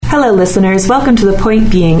Hello, listeners. Welcome to The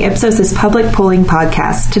Point Being, Ipsos' public polling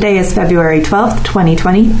podcast. Today is February 12th,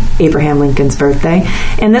 2020, Abraham Lincoln's birthday,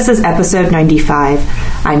 and this is episode 95.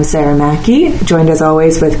 I'm Sarah Mackey, joined as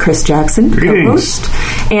always with Chris Jackson, co-host,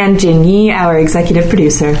 and Jin Yi, our executive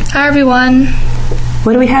producer. Hi, everyone.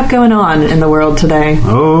 What do we have going on in the world today?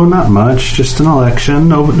 Oh, not much. Just an election.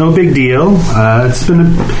 No big deal. It's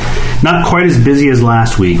been not quite as busy as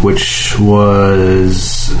last week, which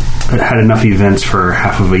had enough events for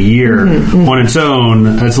half of a year on its own.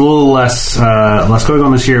 It's a little less going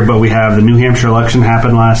on this year, but we have the New Hampshire election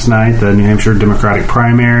happened last night, the New Hampshire Democratic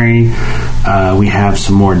primary. We have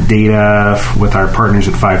some more data with our partners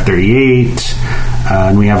at 538.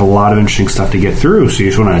 And we have a lot of interesting stuff to get through. So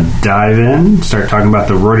you just want to dive in, start talking about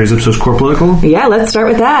the Reuters Ipsos Core Political? Yeah, let's start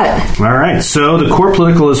with that. All right. So the Core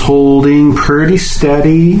Political is holding pretty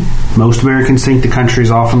steady. Most Americans think the country's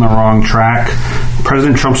off on the wrong track.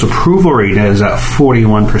 President Trump's approval rate is at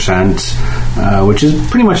 41%, which is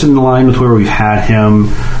pretty much in line with where we've had him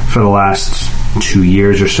for the last 2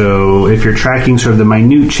 years or so. If you're tracking sort of the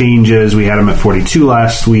minute changes, we had him at 42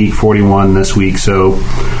 last week, 41 this week. So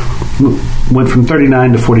went from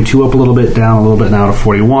 39 to 42, up a little bit, down a little bit now to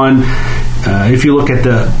 41. If you look at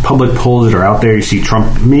the public polls that are out there, you see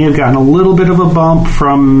Trump may have gotten a little bit of a bump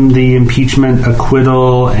from the impeachment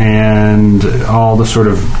acquittal and all the sort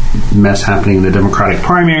of mess happening in the Democratic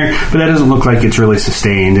primary, but that doesn't look like it's really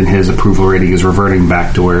sustained, and his approval rating is reverting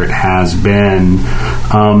back to where it has been.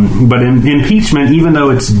 But in impeachment, even though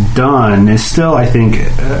it's done, is still, I think,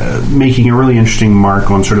 making a really interesting mark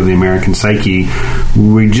on sort of the American psyche.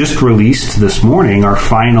 We just released this morning our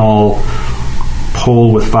final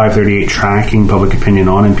poll with 538 tracking public opinion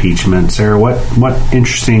on impeachment. Sarah, what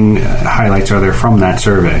interesting highlights are there from that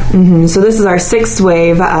survey? So this is our sixth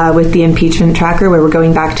wave with the impeachment tracker, where we're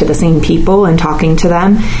going back to the same people and talking to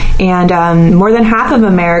them. And more than half of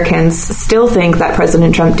Americans still think that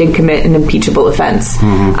President Trump did commit an impeachable offense.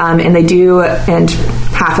 And they do, and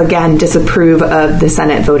half again disapprove of the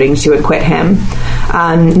Senate voting to acquit him.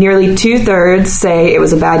 Nearly 2/3 say it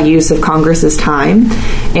was a bad use of Congress's time,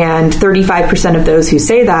 and 35% of those who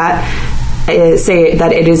say that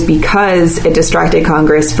it is because it distracted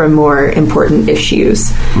Congress from more important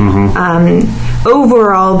issues.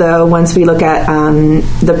 Overall, though, once we look at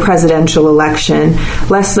the presidential election,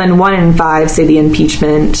 less than 1 in 5 say the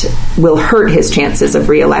impeachment will hurt his chances of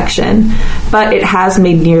re-election, but it has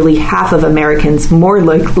made nearly half of Americans more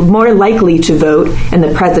likely to vote in the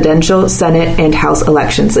presidential, Senate, and House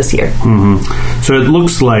elections this year. So it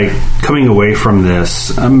looks like, coming away from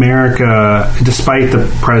this, America, despite the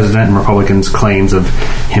president and Republicans' claims of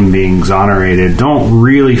him being exonerated, don't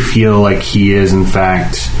really feel like he is, in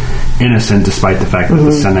fact, innocent, despite the fact that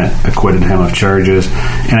the Senate acquitted him of charges.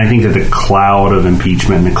 And I think that the cloud of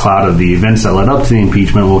impeachment and the cloud of the events that led up to the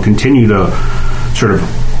impeachment will continue to sort of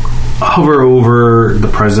hover over the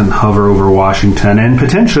president, hover over Washington, and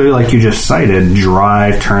potentially, like you just cited,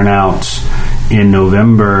 drive turnout in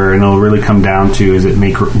November. And it'll really come down to, is it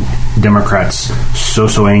make Democrats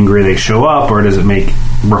so angry they show up, or does it make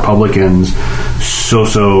Republicans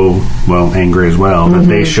so angry as well that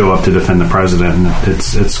they show up to defend the president? And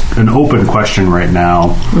it's an open question right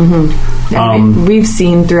now. We've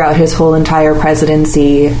seen throughout his whole entire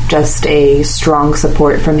presidency just a strong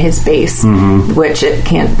support from his base, which it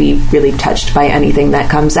can't be really touched by anything that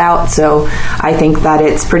comes out. So I think that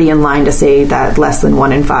it's pretty in line to say that less than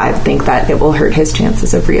 1 in 5 think that it will hurt his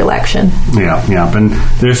chances of re-election. Yeah. And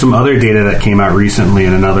there's some other data that came out recently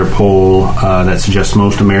in another poll that suggests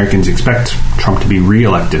most Americans expect Trump to be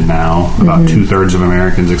re-elected now. About 2/3 of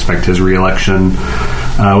Americans expect his re-election,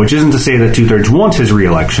 which isn't to say that 2/3 want his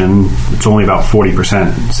re-election. It's only about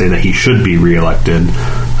 40% say that he should be re-elected.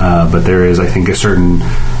 But there is, I think, a certain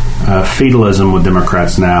fatalism with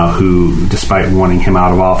Democrats now who, despite wanting him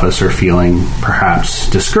out of office, are feeling perhaps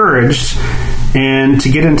discouraged. And to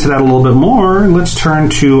get into that a little bit more, let's turn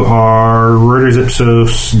to our Reuters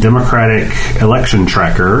Ipsos Democratic election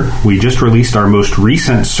tracker. We just released our most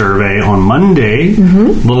recent survey on Monday,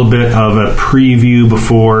 a little bit of a preview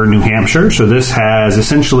before New Hampshire. So this has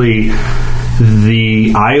essentially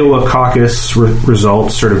the Iowa caucus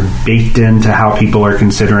results sort of baked into how people are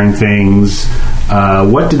considering things.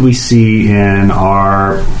 What did we see in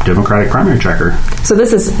our Democratic primary tracker? So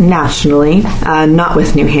this is nationally, not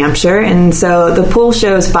with New Hampshire. And so the poll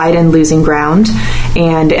shows Biden losing ground,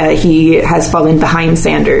 and he has fallen behind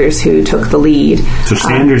Sanders, who took the lead. So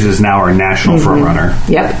Sanders is now our national frontrunner.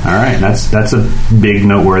 Yep. All right. That's a big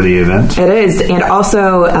noteworthy event. It is. And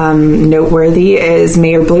also noteworthy is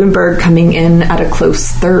Mayor Bloomberg coming in at a close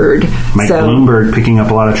third. Bloomberg picking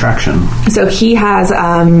up a lot of traction. So he has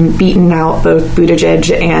beaten out both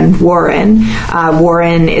Buttigieg and Warren.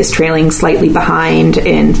 Warren is trailing slightly behind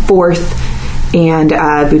in fourth, and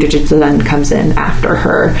Buttigieg then comes in after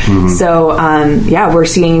her. So, we're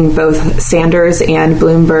seeing both Sanders and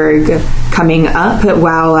Bloomberg coming up,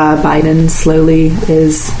 while Biden slowly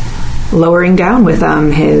is lowering down with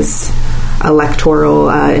his electoral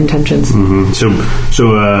intentions. So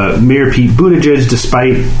Mayor Pete Buttigieg,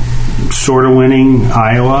 despite sort of winning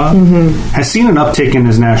Iowa, has seen an uptick in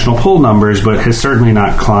his national poll numbers, but has certainly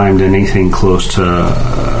not climbed anything close to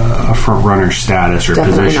a front-runner status or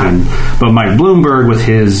position. But Mike Bloomberg, with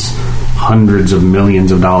his hundreds of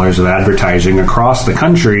millions of dollars of advertising across the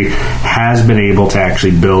country, has been able to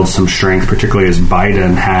actually build some strength, particularly as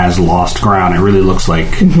Biden has lost ground. It really looks like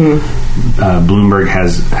Bloomberg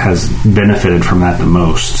has benefited from that the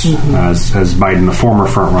most, as Biden, the former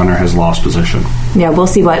frontrunner, has lost position. Yeah, we'll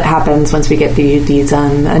see what happens once we get these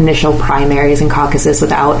initial primaries and caucuses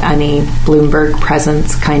without any Bloomberg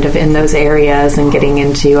presence kind of in those areas and getting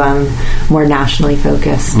into more nationally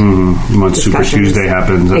focused once Super Tuesday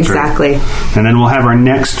happens. That's exactly. Right. And then we'll have our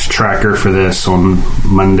next tracker for this on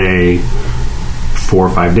Monday, 4 or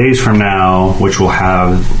 5 days from now, which will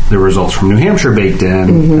have the results from New Hampshire baked in,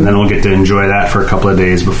 and then we'll get to enjoy that for a couple of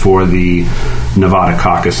days before the Nevada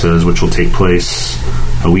caucuses, which will take place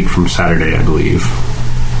a week from Saturday, I believe.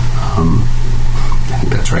 I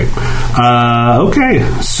think that's right.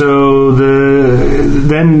 Okay, so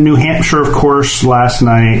then New Hampshire, of course, last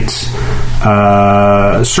night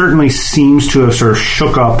certainly seems to have sort of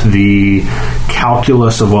shook up the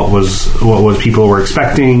calculus of what was people were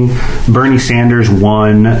expecting. Bernie Sanders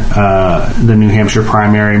won the New Hampshire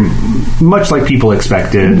primary, much like people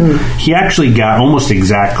expected. He actually got almost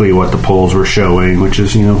exactly what the polls were showing, which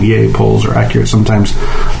is, yay, polls are accurate sometimes.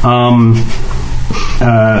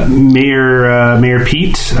 Mayor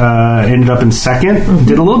Pete ended up in second.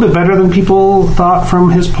 Did a little bit better than people thought from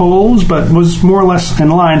his polls, but was more or less in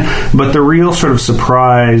line. But the real sort of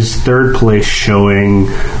surprise third place showing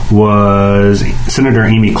was Senator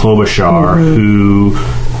Amy Klobuchar, who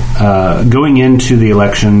going into the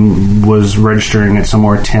election was registering at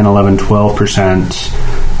somewhere 10, 11, 12%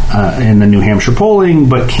 in the New Hampshire polling,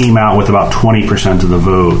 but came out with about 20% of the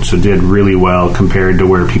vote, so did really well compared to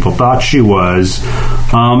where people thought she was.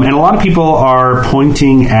 And a lot of people are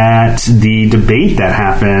pointing at the debate that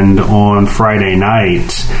happened on Friday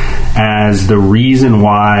night as the reason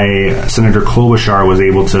why Senator Klobuchar was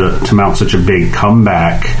able to mount such a big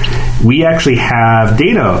comeback. We actually have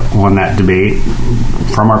data on that debate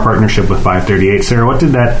from our partnership with 538. Sarah, what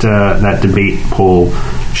did that debate poll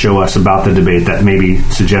show us about the debate that maybe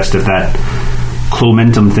suggests if that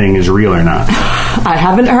Clomentum thing is real or not? I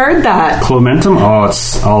haven't heard that. Clomentum? Oh,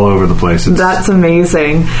 it's all over the place. That's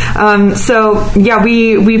amazing.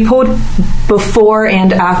 We pulled before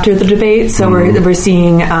and after the debate, so we're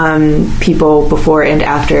seeing people before and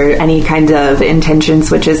after any kind of intention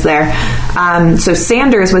switches there. So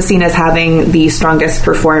Sanders was seen as having the strongest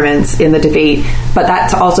performance in the debate, but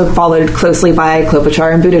that's also followed closely by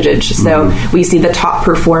Klobuchar and Buttigieg. So we see the top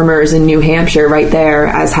performers in New Hampshire right there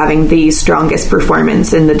as having the strongest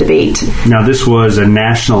performance in the debate. Now, this was a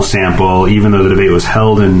national sample, even though the debate was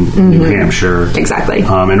held in New Hampshire. Exactly.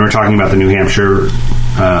 And we're talking about the New Hampshire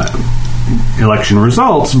election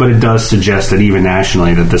results, but it does suggest that even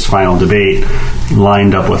nationally that this final debate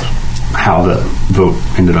lined up with how the vote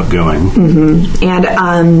ended up going.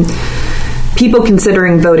 And people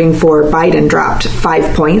considering voting for Biden dropped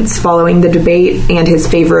 5 points following the debate, and his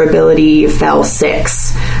favorability fell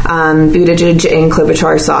 6. Buttigieg and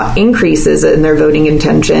Klobuchar saw increases in their voting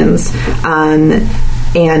intentions,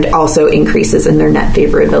 and also increases in their net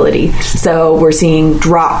favorability. So we're seeing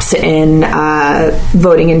drops in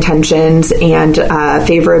voting intentions and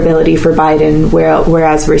favorability for Biden,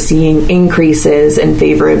 whereas we're seeing increases in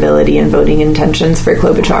favorability and voting intentions for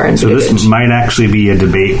Klobuchar and Buttigieg. So this might actually be a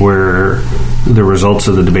debate where the results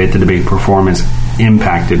of the debate performance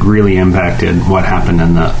really impacted what happened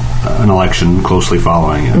in an election closely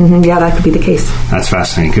following it. Yeah, that could be the case. That's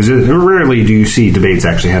fascinating, because rarely do you see debates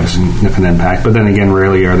actually have a significant impact, but then again,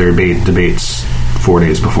 rarely are there debates 4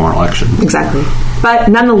 days before an election. Exactly. But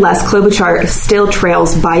nonetheless, Klobuchar still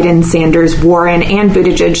trails Biden, Sanders, Warren, and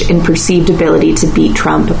Buttigieg in perceived ability to beat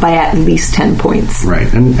Trump by at least 10 points.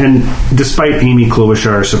 Right. And despite Amy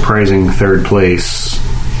Klobuchar's surprising third place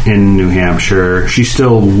in New Hampshire, she's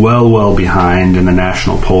still well behind in the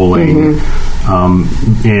national polling,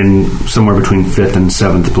 in somewhere between 5th and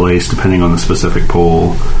 7th place, depending on the specific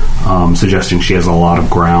poll, suggesting she has a lot of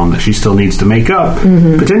ground that she still needs to make up,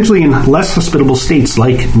 potentially in less hospitable states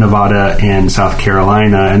like Nevada and South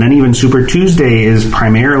Carolina. And then even Super Tuesday is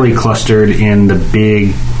primarily clustered in the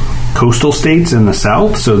big coastal states in the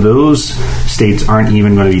South, so those states aren't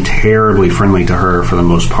even going to be terribly friendly to her for the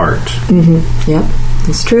most part. Yep,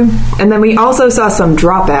 that's true. And then we also saw some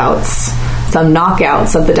dropouts, some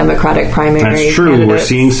knockouts of the Democratic primary. That's true. Candidates. We're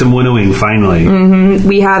seeing some winnowing finally.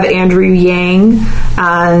 We have Andrew Yang,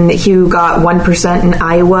 who got 1% in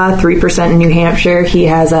Iowa, 3% in New Hampshire. He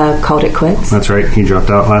has called it quits. That's right. He dropped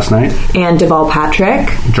out last night. And Deval Patrick.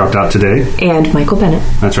 Dropped out today. And Michael Bennet.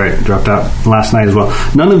 That's right. Dropped out last night as well.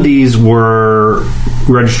 None of these were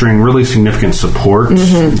registering really significant support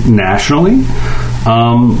nationally.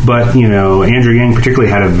 But, Andrew Yang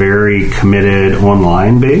particularly had a very committed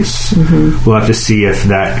online base. We'll have to see if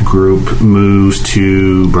that group moves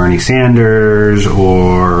to Bernie Sanders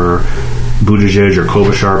or Buttigieg or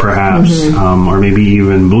Klobuchar, perhaps, or maybe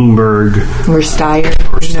even Bloomberg. Or Steyer.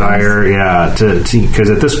 Because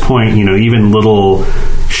at this point, even little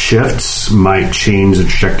shifts might change the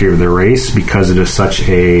trajectory of the race because it is such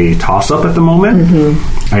a toss-up at the moment.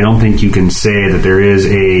 I don't think you can say that there is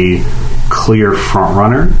a clear front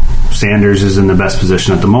runner. Sanders is in the best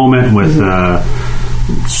position at the moment with a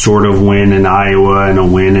sort of win in Iowa and a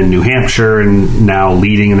win in New Hampshire and now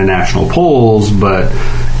leading in the national polls, but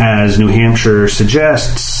as New Hampshire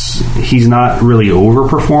suggests, he's not really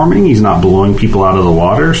overperforming. He's not blowing people out of the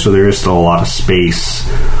water, so there is still a lot of space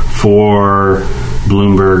for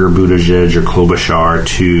Bloomberg or Buttigieg or Klobuchar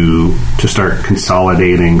to start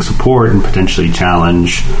consolidating support and potentially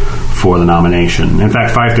challenge for the nomination. In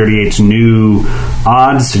fact, 538's new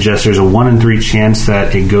odds suggest there's a 1 in 3 chance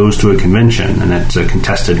that it goes to a convention, and it's a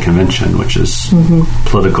contested convention, which is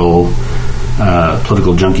political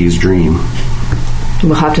junkie's dream.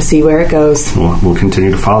 We'll have to see where it goes. We'll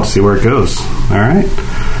continue to follow to see where it goes. All right.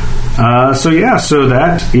 So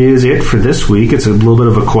that is it for this week. It's a little bit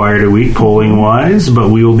of a quieter week polling-wise, but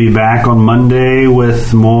we will be back on Monday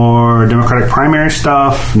with more Democratic primary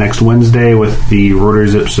stuff, next Wednesday with the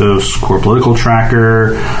Reuters Ipsos Core Political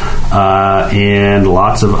Tracker, and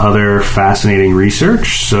lots of other fascinating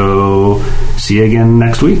research. So see you again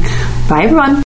next week. Bye, everyone.